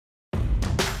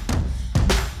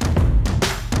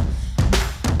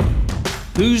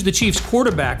Who's the Chiefs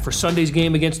quarterback for Sunday's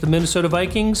game against the Minnesota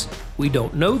Vikings? We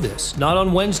don't know this, not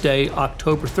on Wednesday,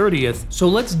 October 30th. So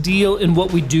let's deal in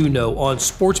what we do know on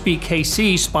SportsBeat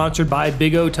KC, sponsored by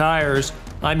Big O Tires.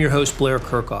 I'm your host, Blair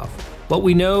Kirchhoff. What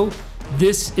we know,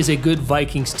 this is a good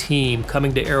Vikings team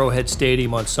coming to Arrowhead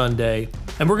Stadium on Sunday.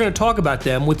 And we're going to talk about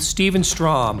them with Steven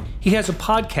Strom. He has a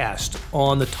podcast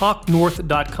on the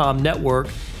TalkNorth.com network,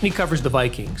 and he covers the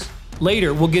Vikings.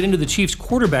 Later, we'll get into the Chiefs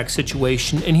quarterback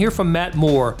situation and hear from Matt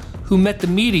Moore, who met the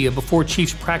media before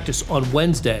Chiefs practice on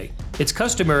Wednesday. It's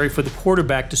customary for the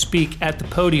quarterback to speak at the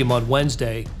podium on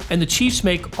Wednesday, and the Chiefs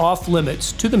make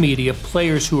off-limits to the media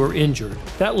players who are injured.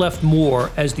 That left Moore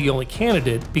as the only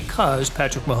candidate because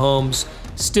Patrick Mahomes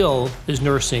still is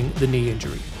nursing the knee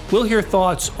injury. We'll hear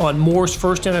thoughts on Moore's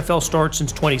first NFL start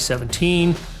since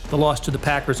 2017, the loss to the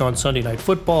Packers on Sunday Night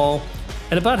Football,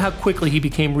 and about how quickly he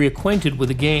became reacquainted with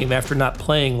the game after not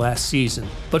playing last season.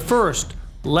 But first,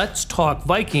 let's talk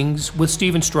Vikings with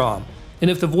Steven Strom. And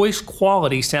if the voice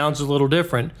quality sounds a little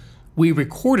different, we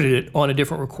recorded it on a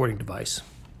different recording device.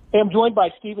 I'm joined by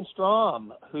Steven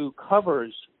Strom, who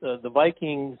covers the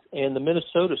Vikings and the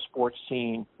Minnesota sports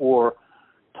scene for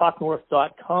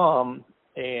TalkNorth.com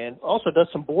and also does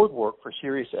some board work for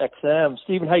SiriusXM.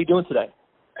 Steven, how you doing today?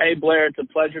 Hey, Blair, it's a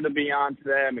pleasure to be on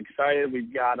today. I'm excited.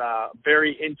 We've got a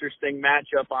very interesting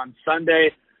matchup on Sunday,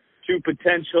 two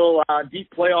potential deep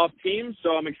playoff teams,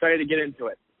 so I'm excited to get into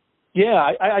it.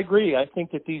 Yeah, I agree. I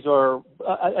think that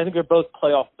I think they're both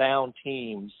playoff-bound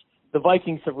teams. The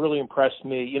Vikings have really impressed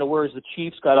me. Whereas the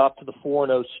Chiefs got off to the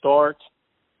 4-0 start,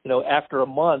 after a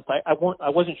month, I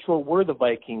wasn't sure where the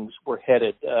Vikings were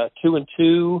headed.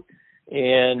 2-2,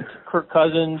 and Kirk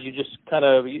Cousins, you just kind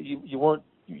of you weren't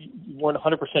 100%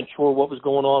 sure what was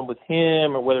going on with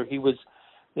him or whether he was,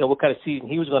 what kind of season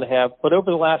he was going to have. But over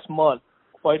the last month,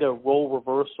 quite a role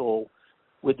reversal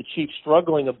with the Chiefs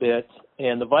struggling a bit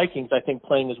and the Vikings, I think,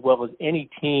 playing as well as any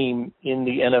team in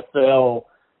the NFL.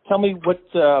 Tell me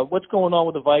what's going on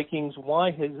with the Vikings?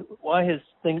 Why have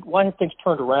things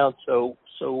turned around so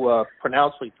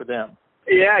pronouncedly for them?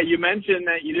 Yeah, you mentioned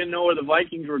that you didn't know where the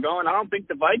Vikings were going. I don't think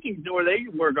the Vikings knew where they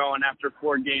were going after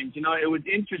 4 games. It was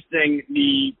interesting.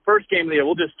 The first game of the year,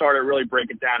 we'll just start it, really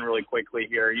break it down really quickly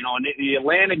here. In the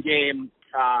Atlanta game,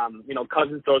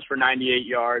 Cousins throws for 98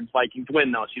 yards. Vikings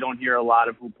win, though, so you don't hear a lot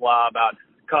of hoopla about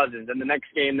Cousins. And the next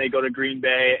game, they go to Green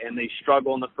Bay, and they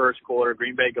struggle in the first quarter.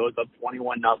 Green Bay goes up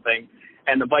 21-0,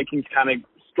 and the Vikings kind of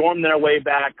storm their way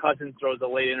back. Cousins throws a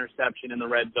late interception in the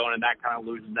red zone, and that kind of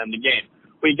loses them the game.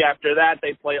 Week after that,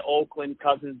 they play Oakland.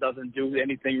 Cousins doesn't do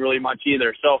anything really much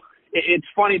either. So it's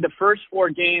funny, the first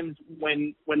 4 games,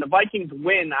 when the Vikings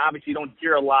win, obviously you don't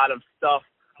hear a lot of stuff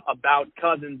about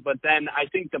Cousins, but then I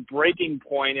think the breaking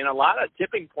point and a lot of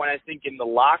tipping point, I think, in the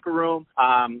locker room,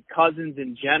 Cousins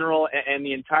in general, and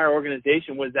the entire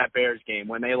organization was that Bears game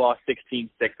when they lost 16-6.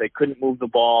 They couldn't move the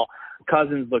ball.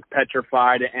 Cousins looked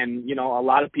petrified, and, a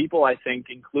lot of people, I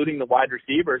think, including the wide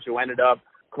receivers who ended up,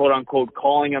 quote-unquote,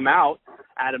 calling him out,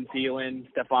 Adam Thielen,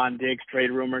 Stephon Diggs,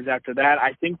 trade rumors after that.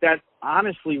 I think that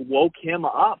honestly woke him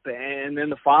up. And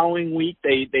then the following week,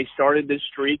 they started this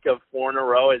streak of 4 in a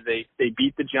row as they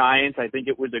beat the Giants. I think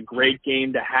it was a great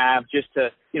game to have, just to,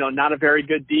 not a very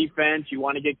good defense. You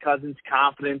want to get Cousins'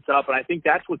 confidence up, and I think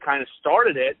that's what kind of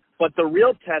started it. But the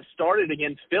real test started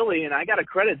against Philly, and I got to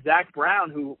credit Zach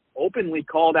Brown, who openly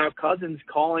called out Cousins,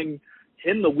 calling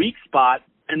him the weak spot.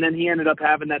 And then he ended up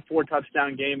having that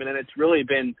 4-touchdown game, and then it's really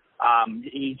been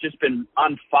he's just been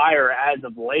on fire as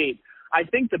of late. I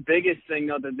think the biggest thing,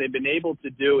 though, that they've been able to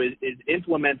do is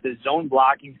implement the zone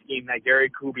blocking scheme that Gary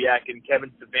Kubiak and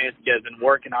Kevin Stefanski has been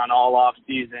working on all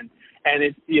offseason. And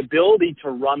it's the ability to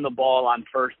run the ball on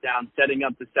first down, setting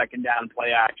up the second down play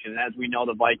action. As we know,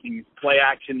 the Vikings play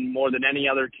action more than any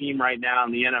other team right now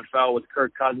in the NFL with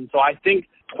Kirk Cousins. So I think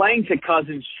playing to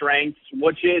Cousins' strengths,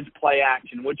 which is play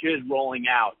action, which is rolling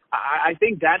out, I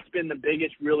think that's been the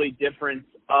biggest really difference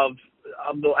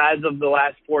as of the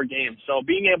last 4 games. So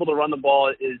being able to run the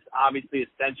ball is obviously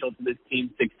essential to this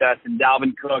team's success. And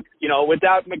Dalvin Cook,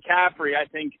 without McCaffrey, I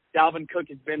think Dalvin Cook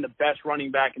has been the best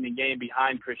running back in the game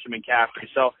behind Christian McCaffrey.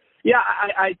 So, yeah,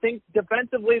 I think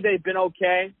defensively they've been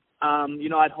okay.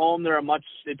 At home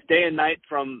it's day and night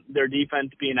from their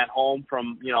defense being at home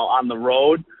from, on the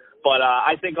road. But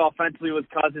I think offensively with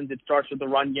Cousins, it starts with the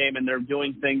run game, and they're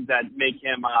doing things that make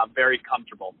him very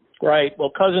comfortable. Right. Well,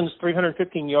 Cousins,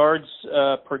 315 yards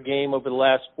per game over the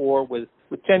last 4 with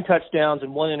 10 touchdowns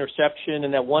and 1 interception,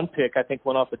 and that 1 pick I think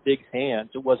went off of Diggs' hands.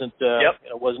 It wasn't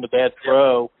it wasn't a bad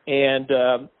throw.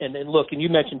 Yep. And look, and you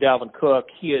mentioned Dalvin Cook.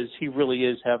 He really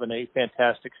is having a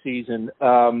fantastic season.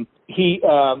 He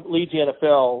leads the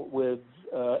NFL with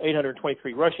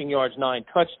 823 rushing yards, 9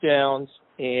 touchdowns,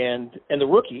 and the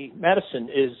rookie Madison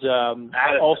is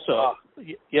also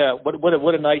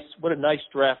what a nice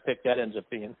draft pick that ends up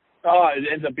being. Oh, it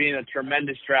ends up being a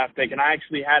tremendous draft pick. And I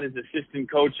actually had his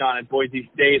assistant coach on at Boise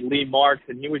State, Lee Marks,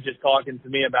 and he was just talking to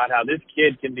me about how this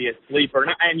kid can be a sleeper.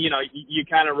 And you know, you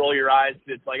kind of roll your eyes.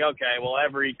 It's like, okay, well,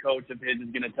 every coach of his is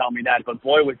going to tell me that. But,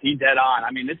 boy, was he dead on. I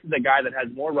mean, this is a guy that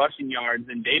has more rushing yards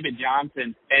than David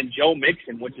Johnson and Joe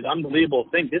Mixon, which is an unbelievable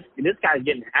thing. This guy's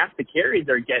getting half the carries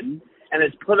they're getting and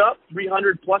has put up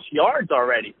 300-plus yards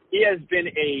already. He has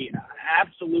been a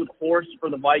absolute horse for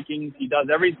the Vikings. He does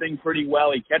everything pretty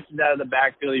well. He catches out of the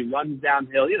backfield. He runs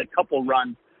downhill. He had a couple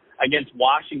runs against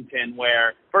Washington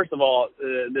where, first of all,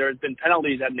 there's been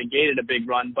penalties that negated a big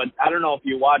run, but I don't know if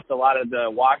you watched a lot of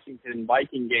the Washington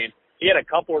Viking game. He had a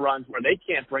couple runs where they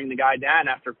can't bring the guy down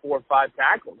after 4 or 5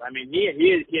 tackles. I mean,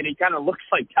 he kind of looks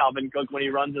like Dalvin Cook when he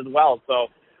runs as well. So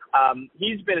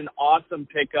he's been an awesome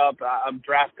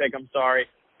draft pick,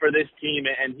 for this team,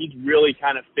 and he's really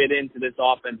kind of fit into this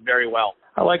offense very well.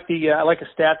 I like a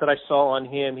stat that I saw on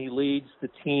him. He leads the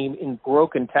team in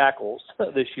broken tackles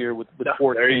this year with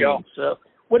 14. There you go. So,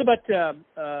 what about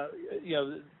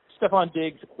Stephon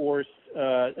Diggs? Of course,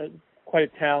 quite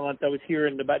a talent. I was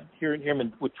hearing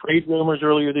him with trade rumors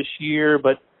earlier this year,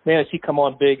 but man, has he come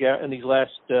on big in these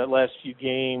last few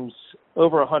games.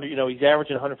 Over 100, he's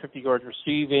averaging 150 yards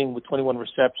receiving with 21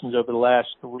 receptions over the last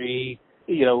 3.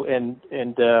 And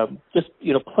just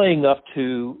playing up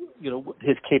to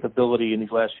his capability in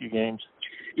these last few games.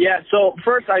 Yeah. So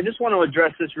first, I just want to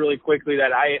address this really quickly.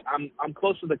 That I'm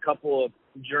close with a couple of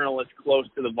journalists close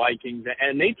to the Vikings,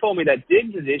 and they told me that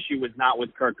Diggs' issue was not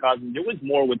with Kirk Cousins; it was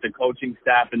more with the coaching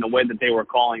staff and the way that they were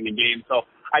calling the game. So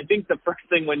I think the first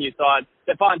thing when you thought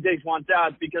Stephon Diggs wants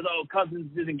out because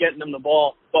Cousins isn't getting him the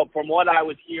ball. But from what I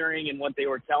was hearing and what they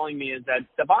were telling me is that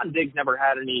Stephon Diggs never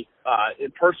had any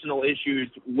personal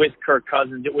issues with Kirk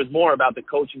Cousins. It was more about the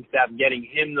coaching staff getting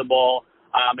him the ball.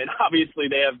 And obviously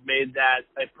they have made that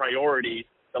a priority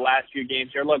the last few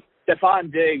games here. Look,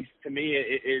 Stephon Diggs to me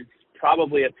is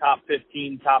probably a top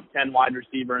 15, top 10 wide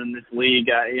receiver in this league.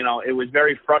 It was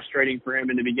very frustrating for him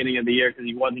in the beginning of the year because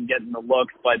he wasn't getting the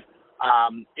looks, but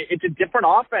it's a different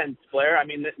offense, Blair. I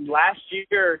mean, last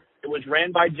year it was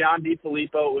ran by John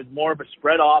DeFilippo. It was more of a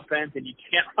spread offense, and you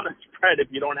can't run a spread if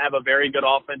you don't have a very good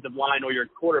offensive line or your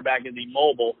quarterback is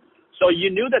immobile. So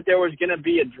you knew that there was going to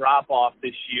be a drop-off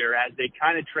this year as they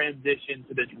kind of transitioned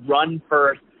to this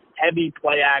run-first, heavy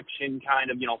play action kind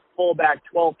of, fullback,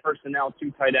 12 personnel, 2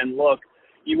 tight end look.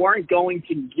 You weren't going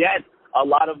to get a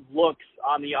lot of looks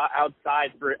on the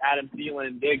outside for Adam Thielen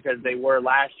and Diggs as they were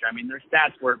last year. I mean, their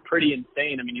stats were pretty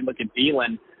insane. I mean, you look at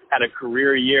Thielen, had a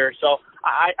career year. So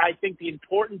I think the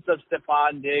importance of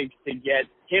Stephon Diggs to get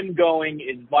him going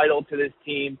is vital to this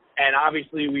team. And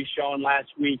obviously we've shown last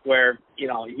week where,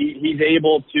 he's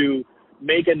able to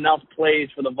make enough plays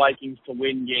for the Vikings to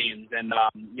win games. And,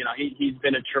 he's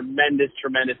been a tremendous,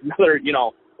 another,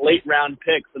 late round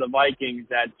pick for the Vikings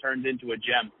that turned into a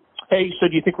gem. Hey, so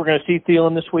do you think we're going to see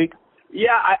Thielen this week?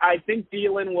 Yeah, I think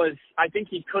Thielen I think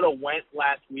he could have went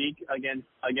last week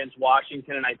against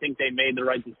Washington, and I think they made the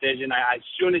right decision. As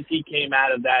soon as he came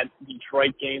out of that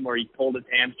Detroit game where he pulled his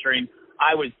hamstring,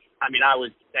 I was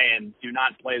saying, do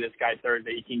not play this guy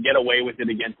Thursday. He can get away with it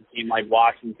against a team like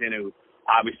Washington, who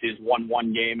obviously has won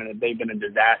one game, and they've been a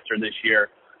disaster this year.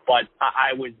 But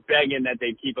I was begging that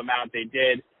they'd keep him out. They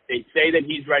did. They say that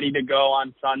he's ready to go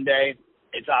on Sunday.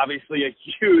 It's obviously a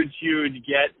huge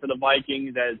get for the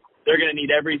Vikings as they're going to need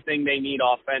everything they need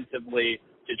offensively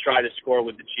to try to score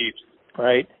with the Chiefs.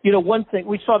 Right. One thing,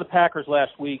 we saw the Packers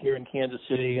last week here in Kansas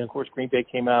City, and, of course, Green Bay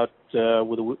came out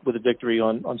with a victory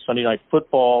on Sunday Night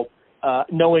Football.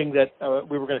 Knowing that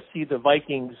we were going to see the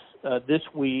Vikings this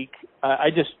week,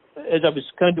 as I was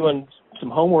kind of doing some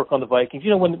homework on the Vikings,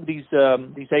 when these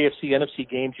AFC, NFC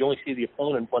games, you only see the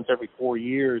opponent once every 4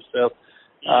 years. So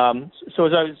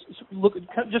as I was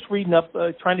just reading up,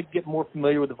 trying to get more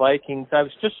familiar with the Vikings, I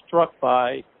was just struck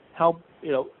by how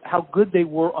good they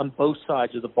were on both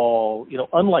sides of the ball.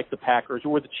 Unlike the Packers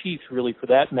or the Chiefs, really, for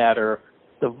that matter,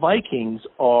 the Vikings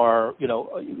are,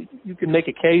 you can make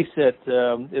a case that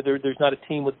there's not a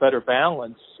team with better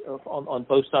balance on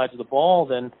both sides of the ball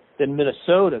than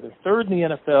Minnesota. They're third in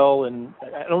the NFL, and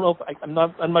I don't know if I'm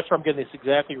not sure I'm getting this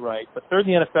exactly right, but third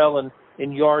in the NFL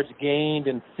in yards gained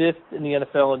and fifth in the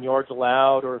NFL in yards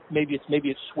allowed, or maybe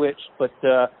it's switched. But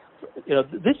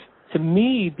this, to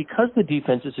me, because the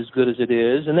defense is as good as it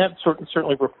is, and that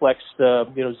certainly reflects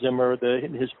Zimmer,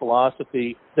 his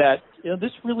philosophy, that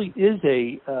this really is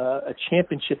a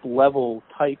championship level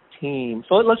type team.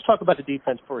 So let's talk about the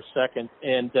defense for a second.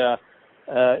 And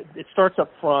it starts up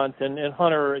front, and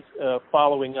Hunter is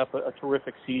following up a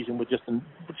terrific season with just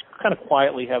kind of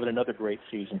quietly having another great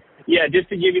season. Yeah, just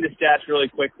to give you the stats really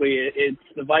quickly, it's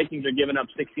the Vikings are giving up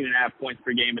 16.5 points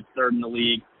per game. It's third in the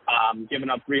league. Giving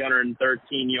up 313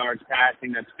 yards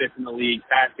passing. That's fifth in the league.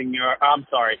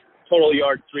 Total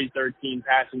yards 313,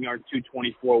 passing yards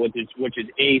 224, which is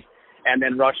eighth. And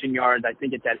then rushing yards, I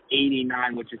think it's at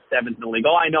 89, which is seventh in the league.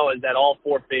 All I know is that all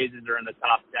four phases are in the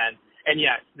top 10. And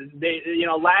yes,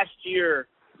 last year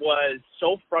was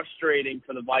so frustrating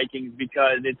for the Vikings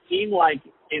because it seemed like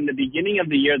in the beginning of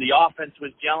the year, the offense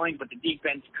was gelling, but the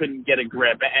defense couldn't get a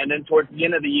grip. And then towards the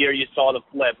end of the year, you saw the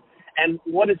flip. And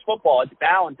what is football? It's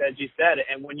balance, as you said.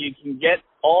 And when you can get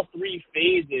all three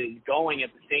phases going at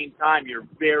the same time, you're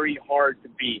very hard to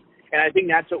beat. And I think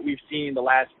that's what we've seen the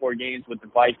last four games with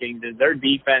the Vikings is their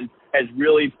defense has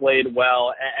really played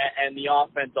well, and the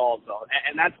offense also.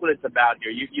 And that's what it's about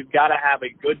here. You've got to have a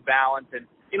good balance. And,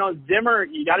 Zimmer,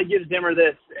 you got to give Zimmer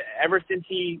this. Ever since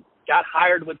he got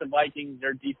hired with the Vikings,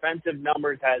 their defensive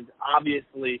numbers has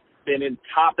obviously been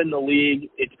top in the league.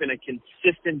 It's been a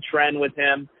consistent trend with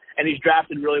him, and he's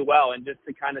drafted really well. And just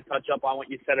to kind of touch up on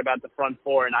what you said about the front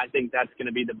four, and I think that's going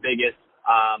to be the biggest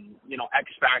X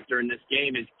factor in this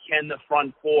game is can the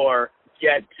front four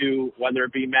get to whether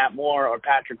it be Matt Moore or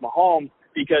Patrick Mahomes,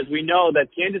 because we know that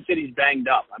Kansas City's banged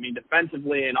up. I mean,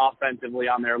 defensively and offensively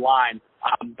on their line.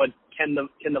 But can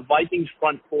the Vikings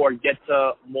front four get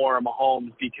to Moore or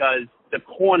Mahomes, because the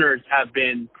corners have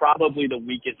been probably the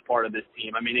weakest part of this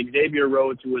team. I mean, Xavier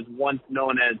Rhodes, who was once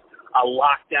known as a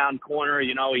lockdown corner,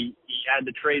 he had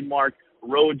the trademark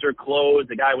roads are closed.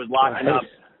 The guy was locking up.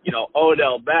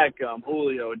 Odell Beckham,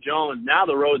 Julio Jones. Now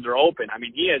the roads are open. I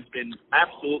mean, he has been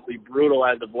absolutely brutal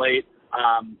as of late.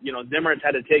 Zimmer's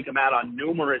had to take him out on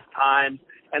numerous times,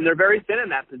 and they're very thin in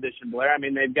that position, Blair. I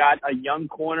mean, they've got a young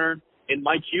corner in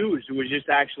Mike Hughes, who was just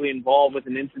actually involved with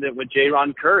an incident with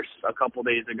Jaron Kearse a couple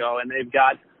days ago, and they've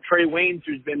got Trey Waynes,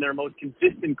 who's been their most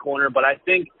consistent corner. But I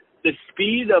think the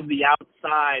speed of the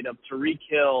outside of Tyreek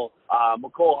Hill,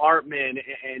 McCole Hartman,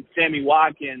 and Sammy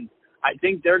Watkins, I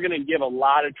think they're going to give a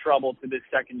lot of trouble to this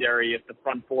secondary if the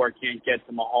front four can't get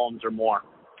to Mahomes or more.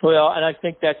 Well, and I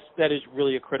think that is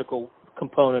really a critical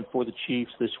component for the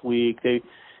Chiefs this week.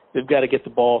 They've got to get the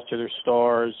balls to their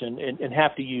stars and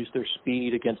have to use their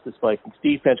speed against this Vikings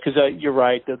defense, because you're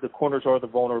right, the corners are the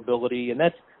vulnerability, and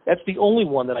that's the only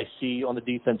one that I see on the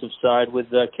defensive side with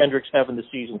Kendricks having the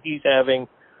season he's having,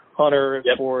 Hunter, of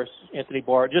course, Anthony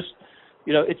Barr.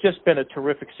 It's just been a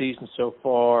terrific season so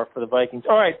far for the Vikings.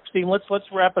 All right, Steve, let's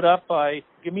wrap it up by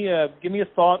give me a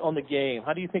thought on the game.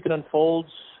 How do you think it unfolds?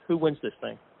 Who wins this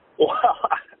thing? Well,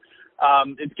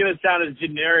 it's going to sound as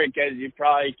generic as you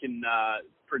probably can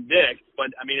predict,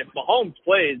 but I mean, if Mahomes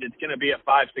plays, it's going to be a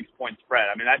 5-6 point spread.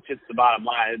 I mean, that's just the bottom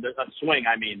line. A swing.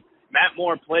 I mean, Matt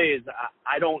Moore plays.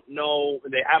 I don't know.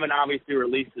 They haven't obviously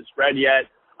released the spread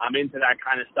yet. I'm into that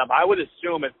kind of stuff. I would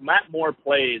assume if Matt Moore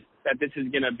plays, that this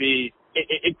is going to be.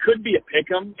 It could be a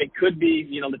pick'em. It could be,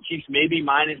 the Chiefs maybe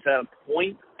minus a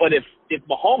point. But if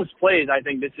Mahomes plays, I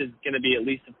think this is going to be at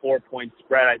least a 4-point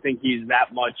spread. I think he's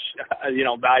that much,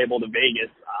 valuable to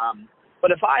Vegas.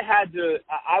 But if I had to,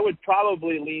 I would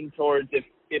probably lean towards if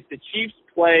the Chiefs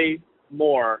play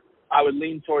more, I would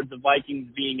lean towards the Vikings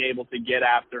being able to get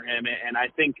after him. And I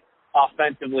think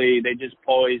offensively, they just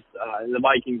posed, the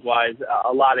Vikings-wise,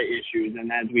 a lot of issues. And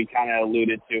as we kind of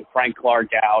alluded to, Frank Clark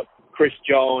out. Chris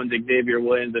Jones, Xavier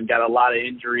Williams have got a lot of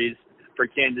injuries for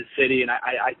Kansas City, and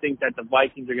I think that the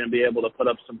Vikings are going to be able to put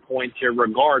up some points here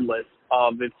regardless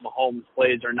of if Mahomes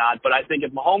plays or not. But I think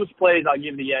if Mahomes plays, I'll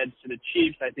give the edge to the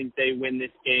Chiefs. I think they win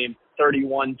this game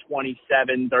 31-27,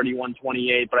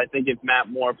 31-28. But I think if Matt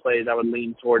Moore plays, I would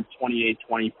lean towards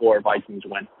 28-24 Vikings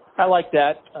win. I like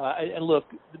that. And look,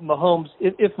 Mahomes,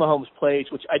 if Mahomes plays,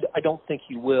 which I don't think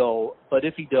he will, but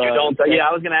if he does. I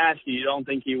was going to ask you. You don't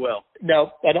think he will?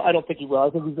 No, I don't think he will. I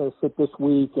think he's going to sit this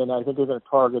week, and I think they're going to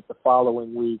target the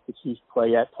following week. The Chiefs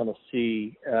play at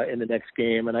Tennessee in the next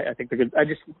game, and I think they're going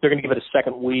to give it a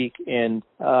second week and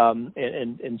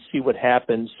see what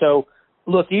happens. So,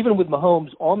 look, even with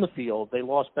Mahomes on the field, they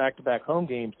lost back-to-back home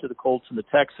games to the Colts and the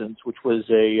Texans, which was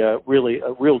a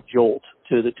real jolt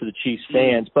to the Chiefs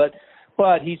fans. But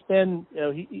he's been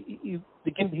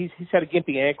he's had a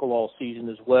gimpy ankle all season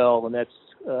as well, and that's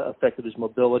affected his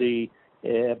mobility.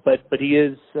 But he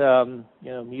is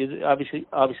he is obviously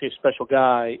a special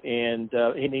guy and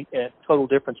a total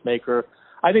difference maker.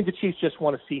 I think the Chiefs just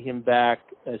want to see him back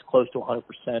as close to 100%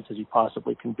 as he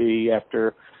possibly can be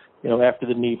after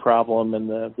the knee problem and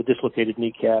the dislocated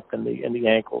kneecap and the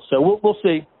ankle. So we'll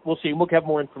see. We'll have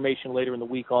more information later in the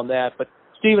week on that. But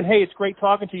Stephen, hey, it's great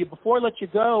talking to you. Before I let you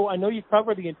go, I know you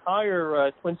cover the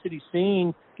entire Twin City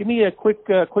scene. Give me a quick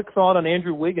thought on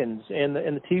Andrew Wiggins and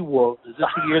the T-Wolves. Is this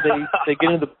the year they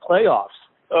get into the playoffs?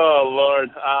 Oh, Lord.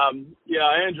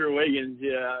 Andrew Wiggins,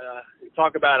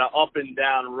 talk about an up and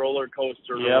down roller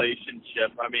coaster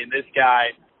relationship. I mean, this guy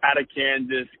out of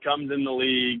Kansas comes in the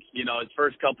league, his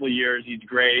first couple of years, he's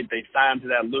great. They sign him to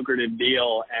that lucrative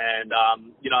deal. And,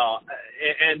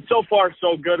 and so far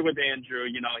so good with Andrew.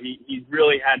 He's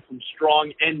really had some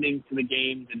strong endings to the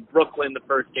games. In Brooklyn, the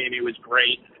first game, he was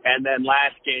great. And then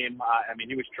last game,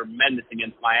 he was tremendous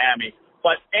against Miami.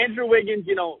 But Andrew Wiggins,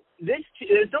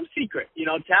 there's no secret.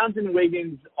 Towns and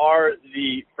Wiggins are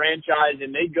the franchise,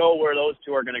 and they go where those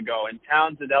two are going to go. And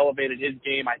Towns has elevated his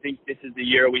game. I think this is the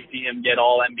year we see him get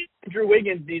all NBA. Andrew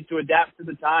Wiggins needs to adapt to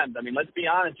the times. I mean, let's be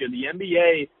honest here. The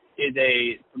NBA is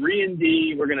a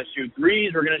 3-and-D. We're going to shoot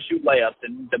threes. We're going to shoot layups.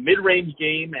 And the mid-range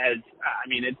game it's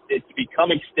become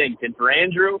extinct. And for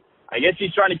Andrew, I guess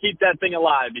he's trying to keep that thing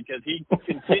alive because he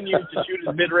continues to shoot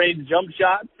his mid-range jump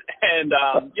shots. And,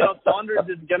 Saunders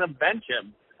is going to bench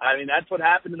him. I mean, that's what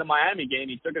happened in the Miami game.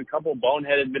 He took a couple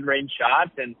boneheaded mid-range shots,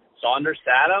 and Saunders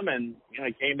sat him, and he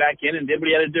came back in and did what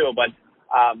he had to do. But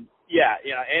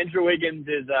Andrew Wiggins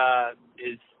is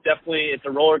definitely, it's a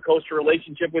roller coaster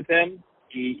relationship with him.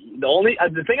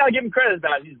 The thing I give him credit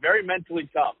about is he's very mentally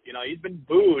tough. He's been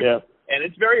booed, and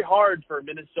it's very hard for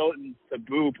Minnesotans to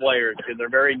boo players because they're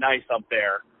very nice up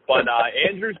there. But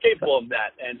Andrew's capable of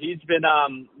that, and he's been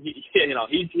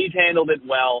he's handled it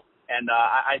well. And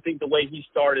I think the way he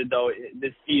started, though,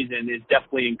 this season is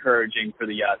definitely encouraging for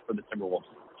the Timberwolves.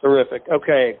 Terrific.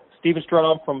 Okay. Stephen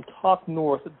Strom from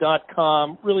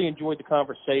TalkNorth.com. Really enjoyed the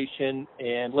conversation,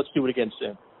 and let's do it again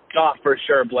soon. Oh, for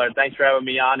sure, Blair. Thanks for having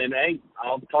me on. And, hey,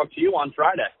 I'll talk to you on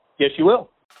Friday. Yes, you will.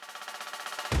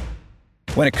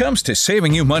 When it comes to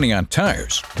saving you money on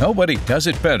tires, nobody does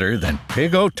it better than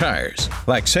Big O Tires.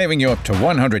 Like saving you up to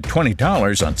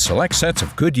 $120 on select sets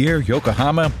of Goodyear,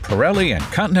 Yokohama, Pirelli, and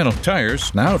Continental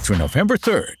tires now through November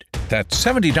 3rd. That's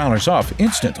 $70 off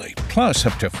instantly, plus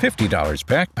up to $50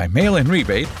 back by mail-in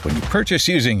rebate when you purchase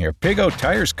using your Big O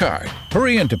Tires card.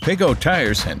 Hurry into Big O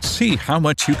Tires and see how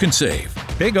much you can save.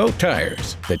 Big O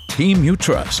Tires, the team you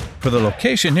trust. For the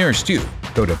location nearest you,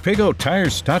 go to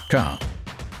BigOTires.com.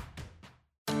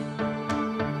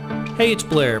 Hey, it's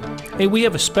Blair. Hey, we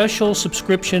have a special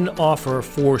subscription offer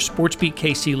for SportsBeat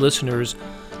KC listeners,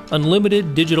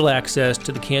 unlimited digital access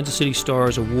to the Kansas City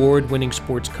Star's award-winning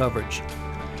sports coverage.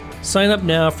 Sign up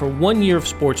now for 1 year of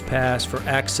Sports Pass for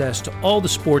access to all the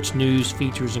sports news,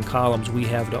 features, and columns we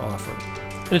have to offer.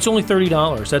 And it's only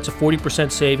 $30. That's a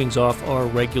 40% savings off our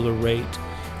regular rate.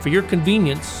 For your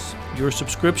convenience, your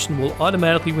subscription will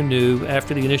automatically renew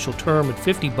after the initial term at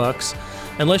 $50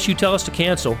 unless you tell us to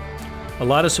cancel. A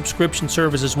lot of subscription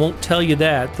services won't tell you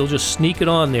that. They'll just sneak it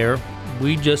on there.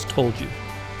 We just told you.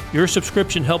 Your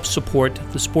subscription helps support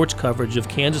the sports coverage of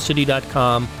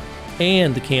KansasCity.com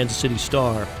and the Kansas City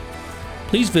Star.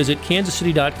 Please visit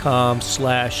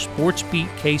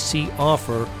kansascity.com/SportsBeatKC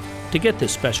offer to get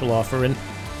this special offer. And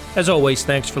as always,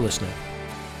 thanks for listening.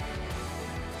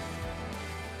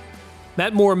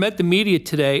 Matt Moore met the media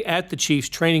today at the Chiefs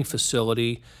training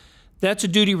facility. That's a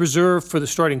duty reserved for the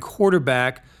starting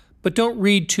quarterback. But don't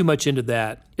read too much into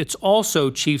that. It's also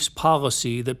Chiefs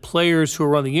policy that players who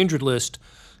are on the injured list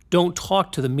don't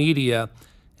talk to the media.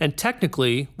 And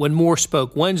technically, when Moore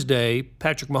spoke Wednesday,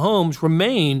 Patrick Mahomes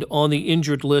remained on the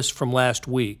injured list from last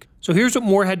week. So here's what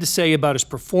Moore had to say about his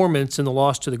performance in the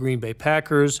loss to the Green Bay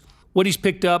Packers, what he's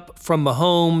picked up from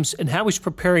Mahomes, and how he's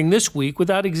preparing this week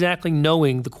without exactly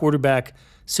knowing the quarterback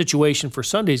situation for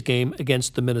Sunday's game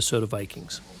against the Minnesota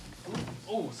Vikings.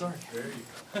 Oh, sorry.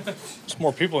 There's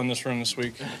more people in this room this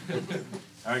week.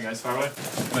 All right, guys, fire away.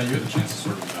 Well, you had a chance to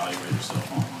sort of evaluate yourself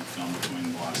on film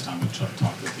between the last time we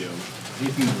talked with you.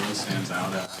 Anything that really stands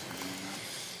out?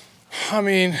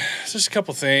 Just a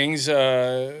couple things.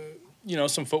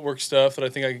 Some footwork stuff that I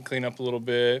think I can clean up a little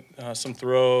bit. Some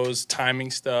throws,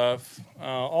 timing stuff,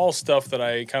 all stuff that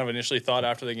I kind of initially thought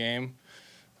after the game.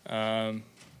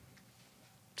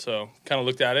 So kind of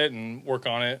looked at it and work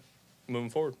on it moving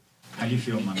forward. How do you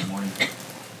feel Monday morning?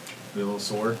 A little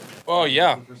sore? Oh,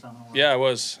 yeah. Yeah, I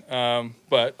was.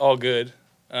 But all good.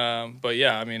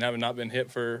 Having not been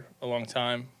hit for a long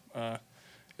time,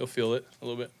 you'll feel it a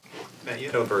little bit. Matt, you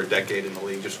had over a decade in the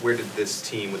league. Just where did this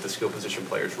team with the skill position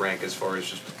players rank as far as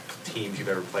just teams you've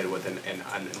ever played with and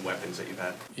weapons that you've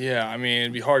had? Yeah,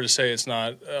 it'd be hard to say it's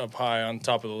not up high on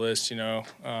top of the list,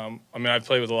 I've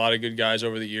played with a lot of good guys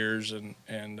over the years and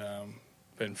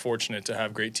been fortunate to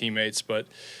have great teammates, but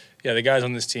yeah, the guys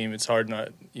on this team, it's hard not,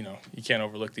 you can't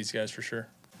overlook these guys for sure.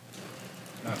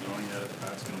 Not knowing yet if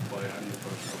Pat's going to play, how do you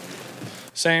approach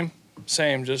it?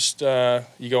 Same. Just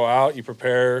you go out, you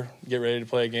prepare, get ready to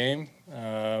play a game.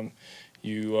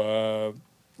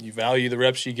 You value the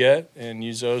reps you get and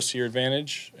use those to your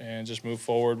advantage, and just move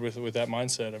forward with that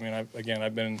mindset. I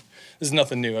mean, this is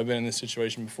nothing new. I've been in this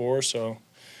situation before, so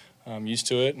I'm used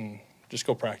to it, and just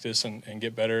go practice and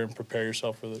get better and prepare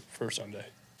yourself for Sunday.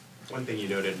 One thing you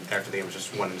noted after the game was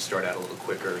just wanting to start out a little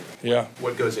quicker. Yeah.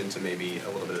 What goes into maybe a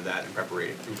little bit of that in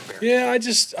preparing? Yeah,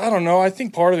 I don't know. I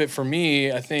think part of it for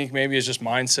me, I think maybe is just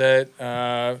mindset.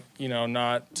 Maybe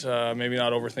not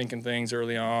overthinking things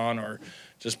early on, or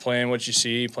just playing what you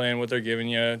see, playing what they're giving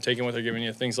you, taking what they're giving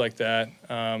you, things like that.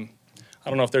 I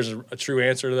don't know if there's a true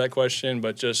answer to that question,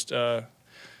 but just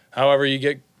however you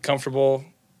get comfortable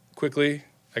quickly,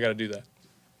 I got to do that.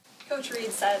 Coach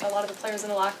Reed said a lot of the players in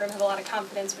the locker room have a lot of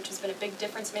confidence, which has been a big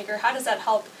difference maker. How does that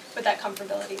help with that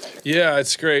comfortability? Yeah,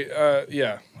 it's great. I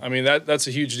mean, that's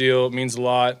a huge deal. It means a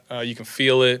lot. You can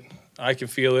feel it. I can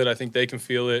feel it. I think they can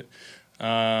feel it.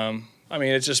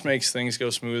 It just makes things go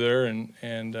smoother, and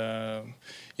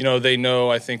they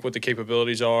know, I think, what the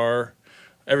capabilities are.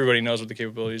 Everybody knows what the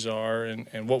capabilities are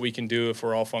and what we can do if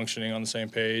we're all functioning on the same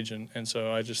page. And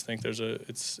so I just think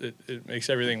it makes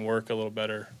everything work a little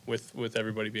better with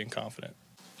everybody being confident.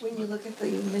 When you look at the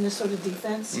Minnesota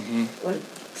defense,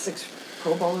 6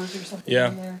 Pro Bowlers or something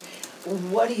in there,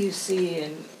 what do you see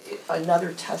in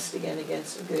another test again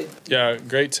against a good... Yeah,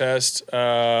 great test.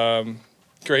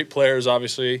 Great players,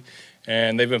 obviously,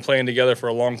 and they've been playing together for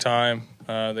a long time.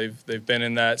 They've been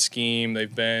in that scheme.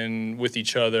 They've been with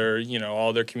each other,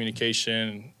 all their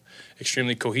communication,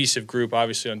 extremely cohesive group,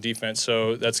 obviously, on defense.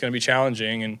 So that's going to be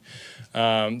challenging.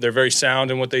 And they're very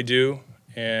sound in what they do,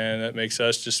 and that makes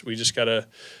us we just got to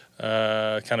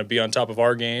kind of be on top of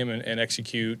our game and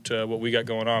execute what we got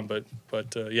going on. But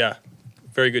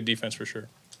very good defense for sure.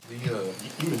 You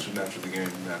mentioned after the game,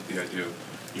 Matt, the idea of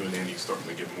you and Andy starting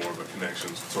to get more of a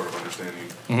connection, sort of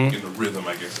understanding in the rhythm,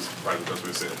 I guess is probably the best way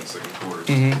to say it, in the second quarter.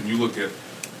 When you look at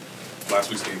last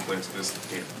week's game plan to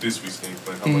this week's game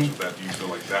plan, how much of that do you feel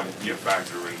like that will be a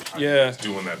factor in how you're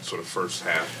doing that sort of first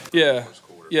half? First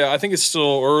quarter? Yeah, I think it's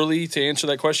still early to answer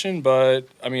that question, but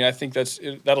I mean, I think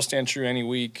that'll stand true any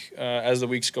week. As the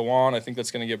weeks go on, I think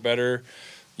that's going to get better.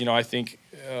 I think,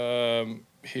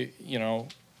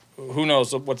 who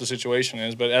knows what the situation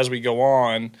is, but as we go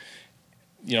on,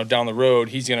 down the road,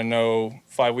 he's going to know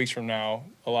 5 weeks from now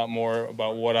a lot more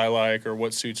about what I like or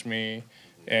what suits me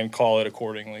and call it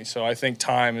accordingly. So I think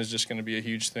time is just going to be a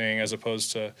huge thing as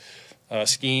opposed to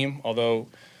scheme, although,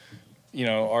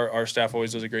 our staff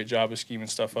always does a great job of scheming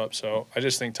stuff up. So I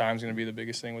just think time's going to be the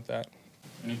biggest thing with that.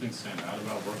 Anything stand out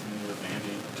about working with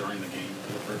Andy during the game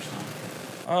for the first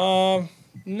time?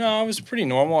 No, it was pretty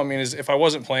normal. I mean, if I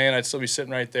wasn't playing, I'd still be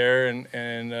sitting right there. And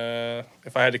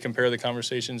if I had to compare the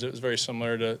conversations, it was very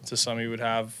similar to some you would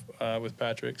have with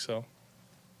Patrick. So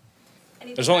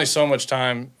there's only so much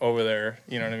time over there.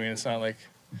 You know what I mean? It's not like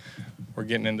we're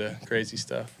getting into crazy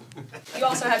stuff. You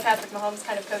also had Patrick Mahomes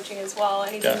kind of coaching as well.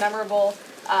 Anything memorable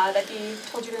that he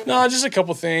told you to do? No, just a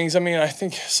couple things. I mean, I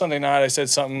think Sunday night I said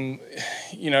something,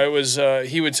 it was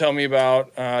he would tell me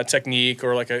about technique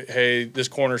or hey, this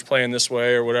corner's playing this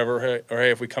way or whatever, or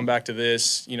hey, if we come back to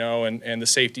this, and the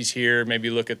safety's here, maybe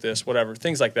look at this, whatever,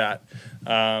 things like that.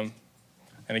 And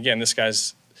again, this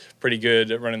guy's pretty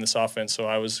good at running this offense, so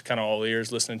I was kind of all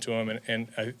ears listening to him,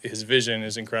 and his vision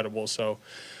is incredible. So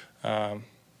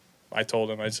I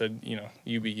told him, I said,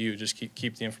 you be you, just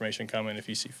keep the information coming if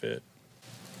you see fit.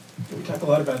 We talk a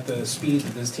lot about the speed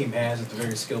that this team has at the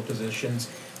various skill positions.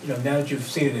 Now that you've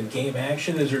seen it in game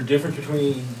action, is there a difference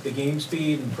between the game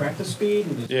speed and practice speed?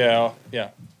 Yeah,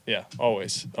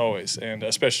 always, and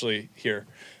especially here.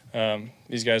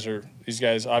 These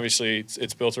guys obviously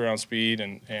it's built around speed,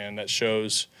 and that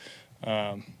shows.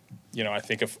 I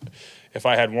think if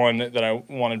I had one that I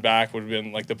wanted back, would have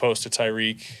been like the post to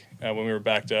Tyreek when we were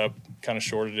backed up, kind of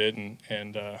shorted it,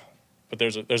 but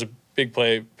there's a big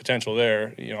play potential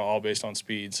there, all based on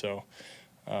speed. So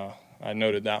I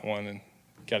noted that one and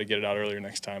got to get it out earlier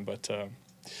next time. But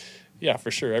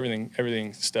for sure,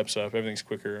 everything steps up, everything's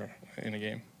quicker in a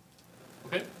game.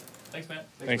 Okay, thanks, Matt.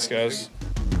 Thanks guys.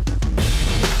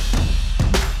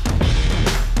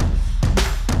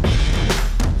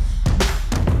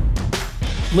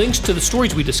 Links to the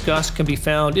stories we discussed can be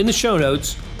found in the show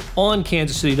notes on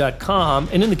kansascity.com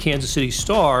and in the Kansas City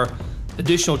Star.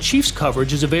 Additional Chiefs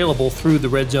coverage is available through the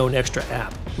Red Zone Extra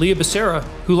app. Leah Becerra,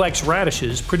 who likes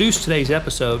radishes, produced today's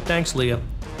episode. Thanks, Leah.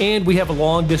 And we have a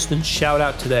long-distance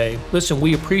shout-out today. Listen,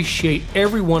 we appreciate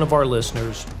every one of our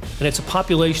listeners. and it's a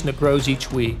population that grows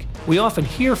each week. We often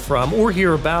hear from or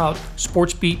hear about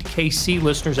SportsBeat KC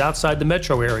listeners outside the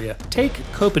metro area. Take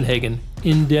Copenhagen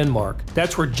in Denmark.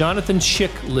 That's where Jonathan Schick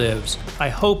lives. I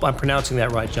hope I'm pronouncing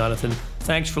that right, Jonathan.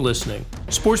 Thanks for listening.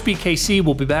 SportsBeat KC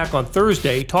will be back on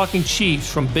Thursday talking Chiefs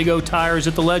from Big O Tires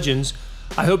at the Legends.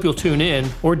 I hope you'll tune in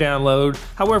or download,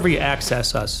 however you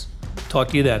access us. Talk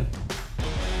to you then.